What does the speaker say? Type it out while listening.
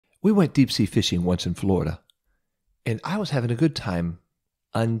We went deep-sea fishing once in Florida, and I was having a good time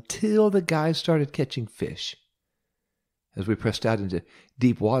until the guys started catching fish. As we pressed out into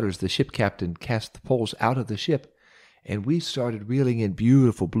deep waters, the ship captain cast the poles out of the ship, and we started reeling in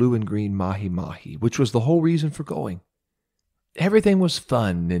beautiful blue and green mahi-mahi, which was the whole reason for going. Everything was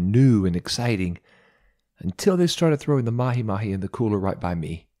fun and new and exciting until they started throwing the mahi-mahi in the cooler right by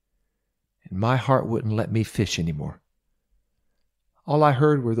me, and my heart wouldn't let me fish anymore. All I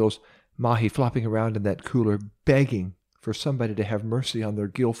heard were those mahi flopping around in that cooler, begging for somebody to have mercy on their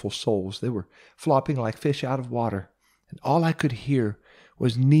guileful souls. They were flopping like fish out of water, and all I could hear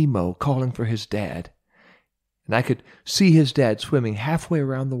was Nemo calling for his dad. And I could see his dad swimming halfway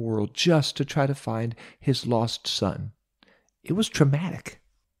around the world just to try to find his lost son. It was traumatic.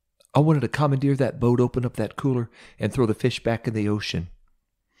 I wanted to commandeer that boat, open up that cooler, and throw the fish back in the ocean.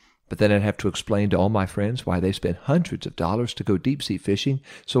 But then I'd have to explain to all my friends why they spent hundreds of dollars to go deep-sea fishing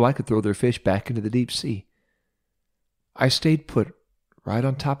so I could throw their fish back into the deep sea. I stayed put right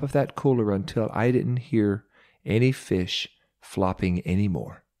on top of that cooler until I didn't hear any fish flopping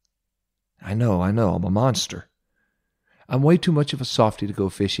anymore. I know, I'm a monster. I'm way too much of a softie to go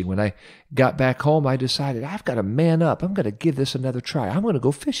fishing. When I got back home, I decided I've got to man up. I'm going to give this another try. I'm going to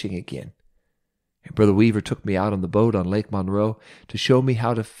go fishing again. And Brother Weaver took me out on the boat on Lake Monroe to show me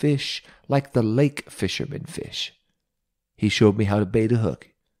how to fish like the lake fishermen fish. He showed me how to bait a hook.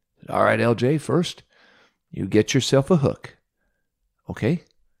 He said, all right, LJ, first, you get yourself a hook. Okay?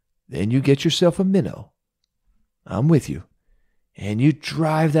 Then you get yourself a minnow. I'm with you. And you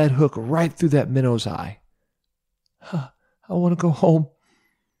drive that hook right through that minnow's eye. I want to go home.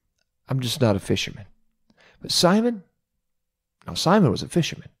 I'm just not a fisherman. But Simon was a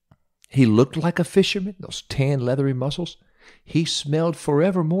fisherman. He looked like a fisherman, those tan, leathery muscles. He smelled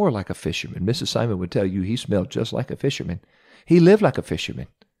forevermore like a fisherman. Mrs. Simon would tell you he smelled just like a fisherman. He lived like a fisherman.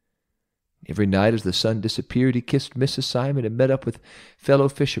 Every night as the sun disappeared, he kissed Mrs. Simon and met up with fellow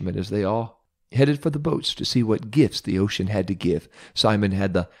fishermen as they all headed for the boats to see what gifts the ocean had to give. Simon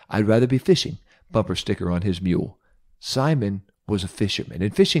had the "I'd rather be fishing" bumper sticker on his mule. Simon was a fisherman,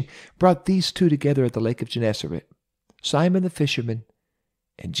 and fishing brought these two together at the Lake of Gennesaret, Simon the fisherman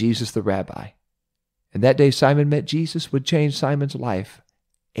and Jesus the rabbi. And that day Simon met Jesus would change Simon's life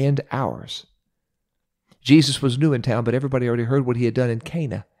and ours. Jesus was new in town, but everybody already heard what he had done in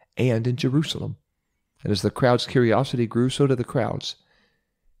Cana and in Jerusalem. And as the crowd's curiosity grew, so did the crowds.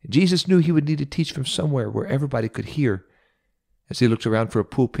 Jesus knew he would need to teach from somewhere where everybody could hear. As he looked around for a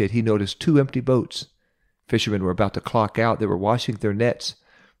pulpit, he noticed 2 empty boats. Fishermen were about to clock out. They were washing their nets.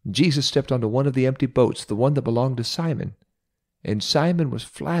 Jesus stepped onto one of the empty boats, the one that belonged to Simon. And Simon was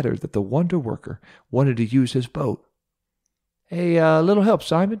flattered that the wonder worker wanted to use his boat. Hey, a little help,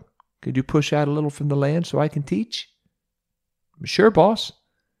 Simon. Could you push out a little from the land so I can teach? Sure, boss.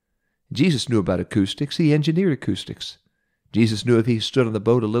 Jesus knew about acoustics. He engineered acoustics. Jesus knew if he stood on the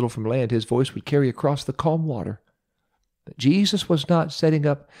boat a little from land, his voice would carry across the calm water. But Jesus was not setting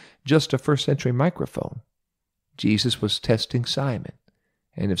up just a first-century microphone. Jesus was testing Simon.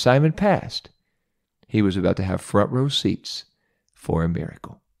 And if Simon passed, he was about to have front-row seats for a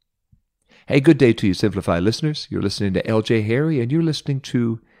miracle. Hey, good day to you, Simplify listeners. You're listening to LJ Harry, and you're listening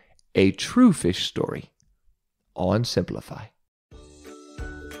to A True Fish Story on Simplify.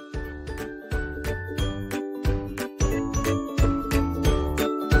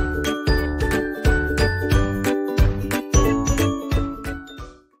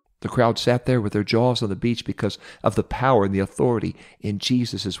 The crowd sat there with their jaws on the beach because of the power and the authority in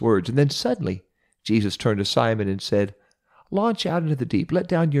Jesus' words. And then suddenly, Jesus turned to Simon and said, launch out into the deep. Let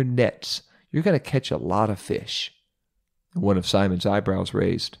down your nets. You're going to catch a lot of fish. And one of Simon's eyebrows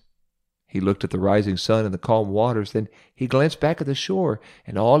raised. He looked at the rising sun and the calm waters. Then he glanced back at the shore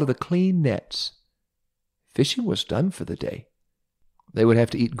and all of the clean nets. Fishing was done for the day. They would have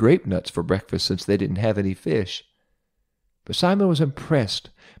to eat grape nuts for breakfast since they didn't have any fish. But Simon was impressed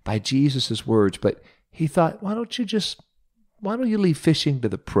by Jesus' words, but he thought, why don't you leave fishing to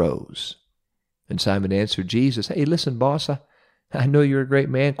the pros? And Simon answered Jesus, hey, listen, boss, I know you're a great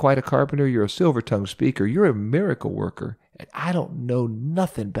man, quite a carpenter, you're a silver-tongued speaker, you're a miracle worker, and I don't know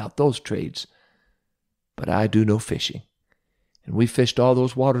nothing about those trades, but I do know fishing. And we fished all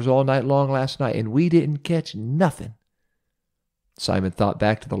those waters all night long last night, and we didn't catch nothing. Simon thought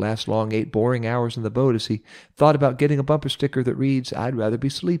back to the last long 8 boring hours in the boat as he thought about getting a bumper sticker that reads, I'd rather be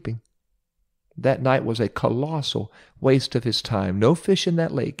sleeping. That night was a colossal waste of his time. No fish in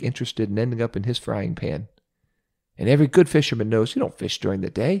that lake interested in ending up in his frying pan. And every good fisherman knows you don't fish during the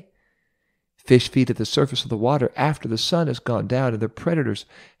day. Fish feed at the surface of the water after the sun has gone down and their predators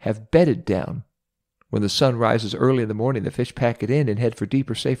have bedded down. When the sun rises early in the morning, the fish pack it in and head for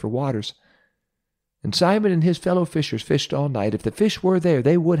deeper, safer waters. And Simon and his fellow fishers fished all night. If the fish were there,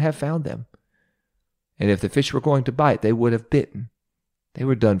 they would have found them. And if the fish were going to bite, they would have bitten. They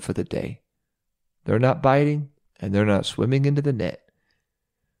were done for the day. They're not biting, and they're not swimming into the net.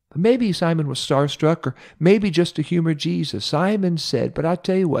 But maybe Simon was starstruck, or maybe just to humor Jesus. Simon said, "But I'll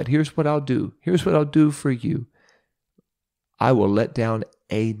tell you what, here's what I'll do. Here's what I'll do for you. I will let down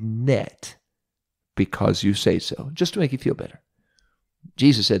a net because you say so," just to make you feel better.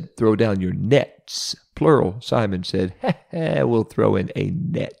 Jesus said, "Throw down your nets," plural. Simon said, "We'll throw in a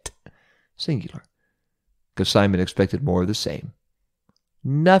net," singular, because Simon expected more of the same.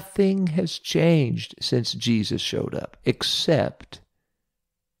 Nothing has changed since Jesus showed up, except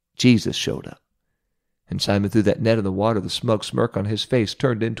Jesus showed up. And Simon threw that net in the water. The smug smirk on his face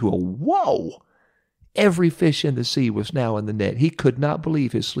turned into a whoa. Every fish in the sea was now in the net. He could not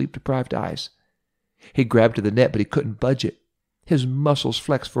believe his sleep-deprived eyes. He grabbed to the net, but he couldn't budge it. His muscles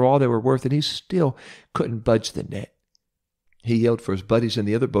flexed for all they were worth, and he still couldn't budge the net. He yelled for his buddies in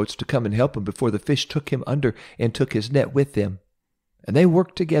the other boats to come and help him before the fish took him under and took his net with them. And they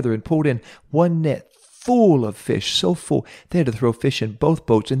worked together and pulled in one net full of fish, so full they had to throw fish in both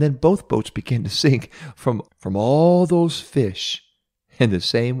boats, and then both boats began to sink from all those fish in the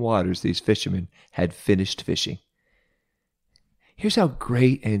same waters these fishermen had finished fishing. Here's how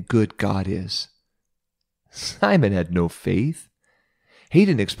great and good God is. Simon had no faith. He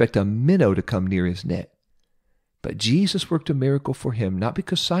didn't expect a minnow to come near his net. But Jesus worked a miracle for him, not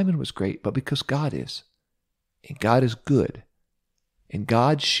because Simon was great, but because God is. And God is good. And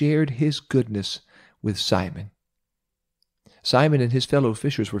God shared his goodness with Simon. Simon and his fellow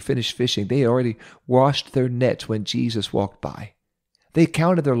fishers were finished fishing. They had already washed their nets when Jesus walked by. They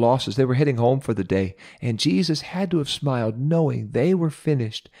counted their losses. They were heading home for the day. And Jesus had to have smiled, knowing they were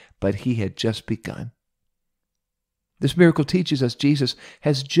finished, but he had just begun. This miracle teaches us Jesus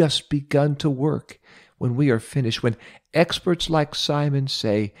has just begun to work when we are finished, when experts like Simon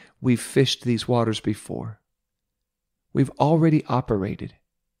say, "We've fished these waters before. We've already operated.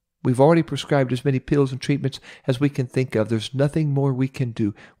 We've already prescribed as many pills and treatments as we can think of. There's nothing more we can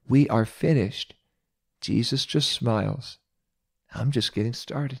do. We are finished." Jesus just smiles. I'm just getting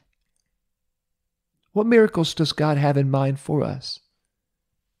started. What miracles does God have in mind for us?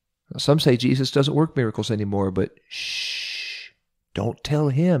 Some say Jesus doesn't work miracles anymore, but shh, don't tell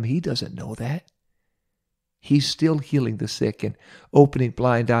him. He doesn't know that. He's still healing the sick and opening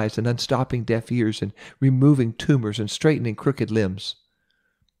blind eyes and unstopping deaf ears and removing tumors and straightening crooked limbs.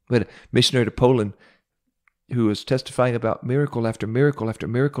 We had a missionary to Poland who was testifying about miracle after miracle after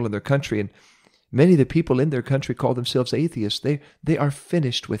miracle in their country, and many of the people in their country call themselves atheists. They are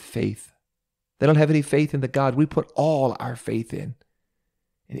finished with faith. They don't have any faith in the God we put all our faith in.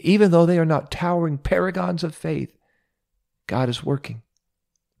 And even though they are not towering paragons of faith, God is working.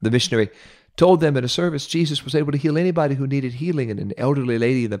 The missionary told them in a service Jesus was able to heal anybody who needed healing, and an elderly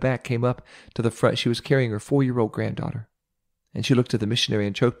lady in the back came up to the front. She was carrying her 4-year-old granddaughter. And she looked at the missionary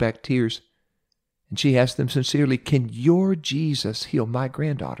and choked back tears. And she asked them sincerely, "Can your Jesus heal my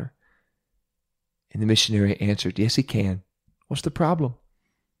granddaughter?" And the missionary answered, "Yes, he can. What's the problem?"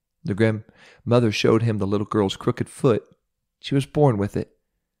 The grandmother showed him the little girl's crooked foot. She was born with it.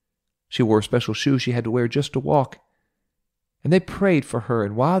 She wore special shoes she had to wear just to walk. And they prayed for her,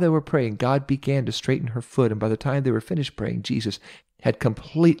 and while they were praying, God began to straighten her foot, and by the time they were finished praying, Jesus had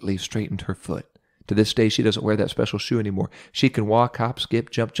completely straightened her foot. To this day, she doesn't wear that special shoe anymore. She can walk, hop,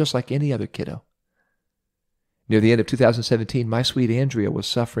 skip, jump, just like any other kiddo. Near the end of 2017, my sweet Andrea was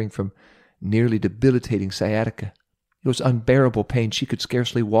suffering from nearly debilitating sciatica. It was unbearable pain. She could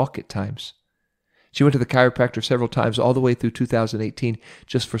scarcely walk at times. She went to the chiropractor several times all the way through 2018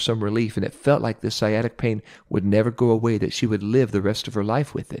 just for some relief, and it felt like this sciatic pain would never go away, that she would live the rest of her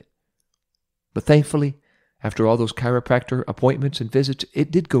life with it. But thankfully, after all those chiropractor appointments and visits,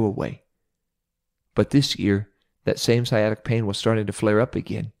 it did go away. But this year, that same sciatic pain was starting to flare up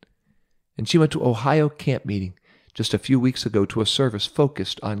again. And she went to Ohio camp meeting just a few weeks ago to a service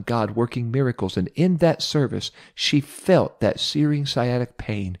focused on God working miracles. And in that service, she felt that searing sciatic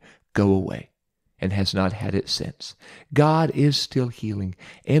pain go away and has not had it since. God is still healing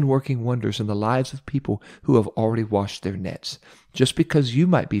and working wonders in the lives of people who have already washed their nets. Just because you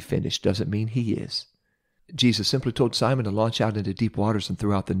might be finished doesn't mean he is. Jesus simply told Simon to launch out into deep waters and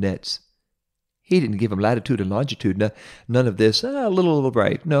throw out the nets. He didn't give him latitude and longitude. None of this, a little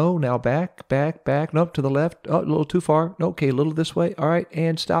right. No, now back. Nope, to the left. Oh, a little too far. No, okay, a little this way. All right,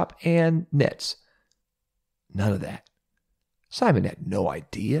 and stop, and nets. None of that. Simon had no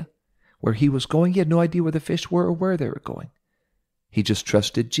idea where he was going. He had no idea where the fish were or where they were going. He just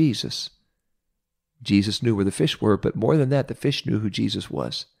trusted Jesus. Jesus knew where the fish were, but more than that, the fish knew who Jesus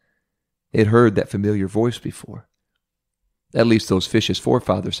was. It heard that familiar voice before. At least those fish's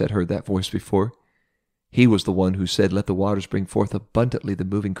forefathers had heard that voice before. He was the one who said, "Let the waters bring forth abundantly the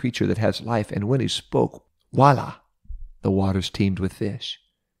moving creature that has life." And when he spoke, voila, the waters teemed with fish.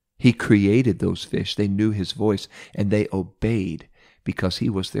 He created those fish. They knew his voice, and they obeyed because he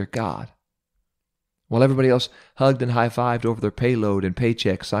was their God. While everybody else hugged and high-fived over their payload and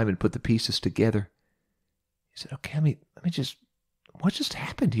paycheck, Simon put the pieces together. He said, "Okay, what just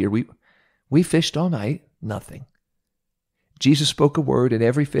happened here? We fished all night, nothing. Jesus spoke a word, and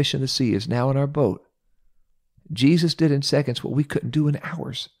every fish in the sea is now in our boat. Jesus did in seconds what we couldn't do in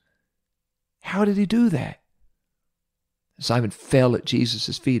hours. How did he do that?" Simon fell at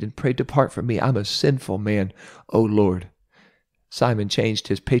Jesus' feet and prayed, "Depart from me, I'm a sinful man, O Lord." Simon changed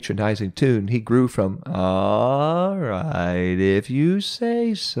his patronizing tune. He grew from, "All right, if you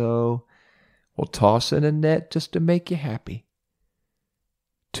say so, we'll toss in a net just to make you happy,"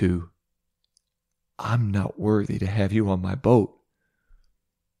 to, "I'm not worthy to have you on my boat."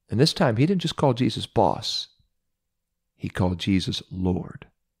 And this time he didn't just call Jesus boss. He called Jesus Lord.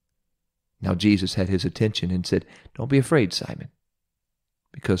 Now Jesus had his attention and said, "Don't be afraid, Simon,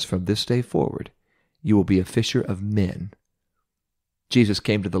 because from this day forward you will be a fisher of men." Jesus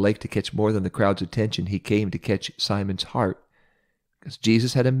came to the lake to catch more than the crowd's attention. He came to catch Simon's heart, because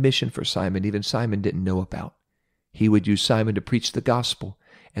Jesus had a mission for Simon even Simon didn't know about. He would use Simon to preach the gospel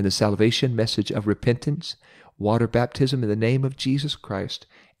and the salvation message of repentance, water baptism in the name of Jesus Christ,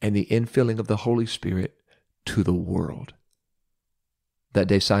 and the infilling of the Holy Spirit to the world. That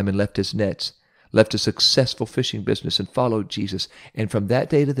day Simon left his nets, left a successful fishing business, and followed Jesus. And from that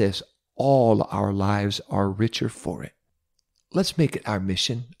day to this, all our lives are richer for it. Let's make it our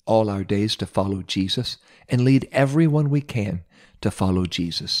mission all our days to follow Jesus and lead everyone we can to follow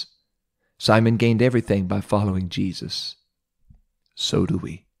Jesus. Simon gained everything by following Jesus. So do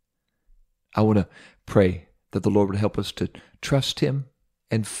we. I want to pray that the Lord would help us to trust him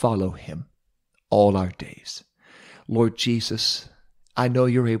and follow him all our days. Lord Jesus, I know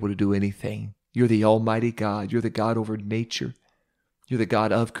you're able to do anything. You're the Almighty God. You're the God over nature. You're the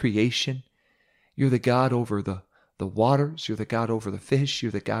God of creation. You're the God over the waters. You're the God over the fish.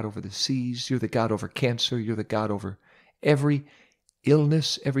 You're the God over the seas. You're the God over cancer. You're the God over every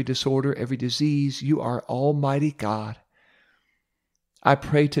illness, every disorder, every disease. You are Almighty God. I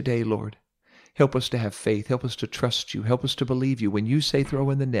pray today, Lord, help us to have faith. Help us to trust you. Help us to believe you. When you say throw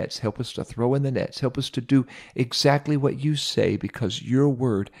in the nets, help us to throw in the nets. Help us to do exactly what you say, because your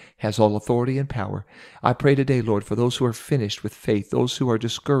word has all authority and power. I pray today, Lord, for those who are finished with faith, those who are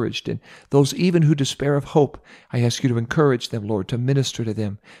discouraged, and those even who despair of hope. I ask you to encourage them, Lord, to minister to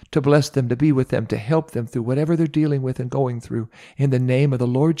them, to bless them, to be with them, to help them through whatever they're dealing with and going through. In the name of the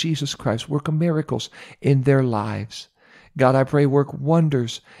Lord Jesus Christ, work miracles in their lives. God, I pray, work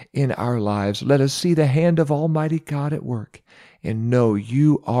wonders in our lives. Let us see the hand of Almighty God at work and know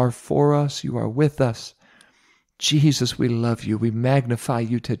you are for us. You are with us. Jesus, we love you. We magnify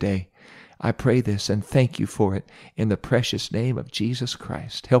you today. I pray this and thank you for it in the precious name of Jesus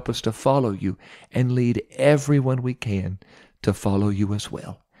Christ. Help us to follow you and lead everyone we can to follow you as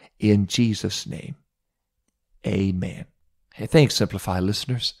well. In Jesus' name, amen. Hey, thanks, Simplify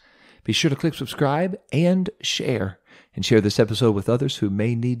listeners. Be sure to click subscribe and share this episode with others who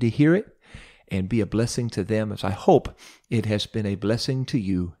may need to hear it, and be a blessing to them, as I hope it has been a blessing to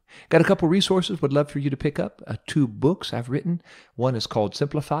you. Got a couple resources would love for you to pick up. 2 books I've written. One is called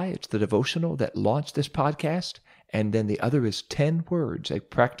Simplify. It's the devotional that launched this podcast. And then the other is 10 Words, a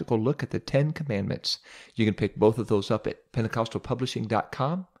practical look at the 10 Commandments. You can pick both of those up at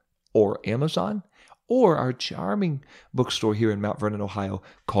pentecostalpublishing.com or Amazon, or our charming bookstore here in Mount Vernon, Ohio,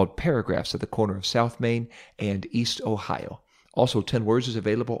 called Paragraphs at the corner of South Main and East Ohio. Also, 10 Words is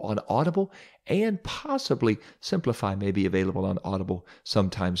available on Audible, and possibly Simplify may be available on Audible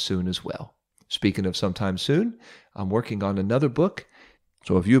sometime soon as well. Speaking of sometime soon, I'm working on another book.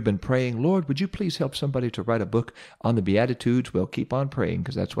 So if you've been praying, Lord, would you please help somebody to write a book on the Beatitudes? Well, keep on praying,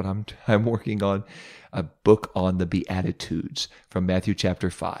 because that's what I'm working on, a book on the Beatitudes from Matthew chapter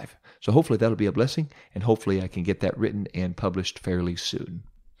 5. So hopefully that'll be a blessing, and hopefully I can get that written and published fairly soon.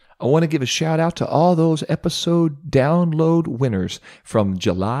 I want to give a shout out to all those episode download winners from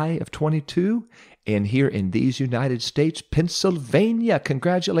July of 22 And here in these United States, Pennsylvania,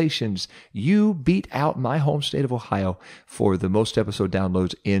 congratulations. You beat out my home state of Ohio for the most episode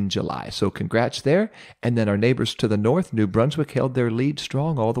downloads in July. So congrats there. And then our neighbors to the north, New Brunswick, held their lead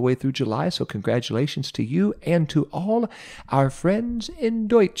strong all the way through July. So congratulations to you and to all our friends in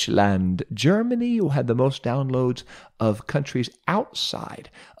Deutschland. Germany, who had the most downloads of countries outside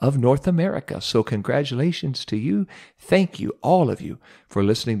of North America. So congratulations to you. Thank you, all of you, for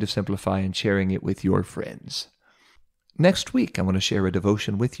listening to Simplify and sharing it with your friends. Next week, I'm going to share a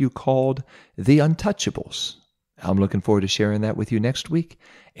devotion with you called The Untouchables. I'm looking forward to sharing that with you next week,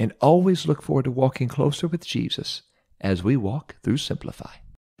 and always look forward to walking closer with Jesus as we walk through Simplify.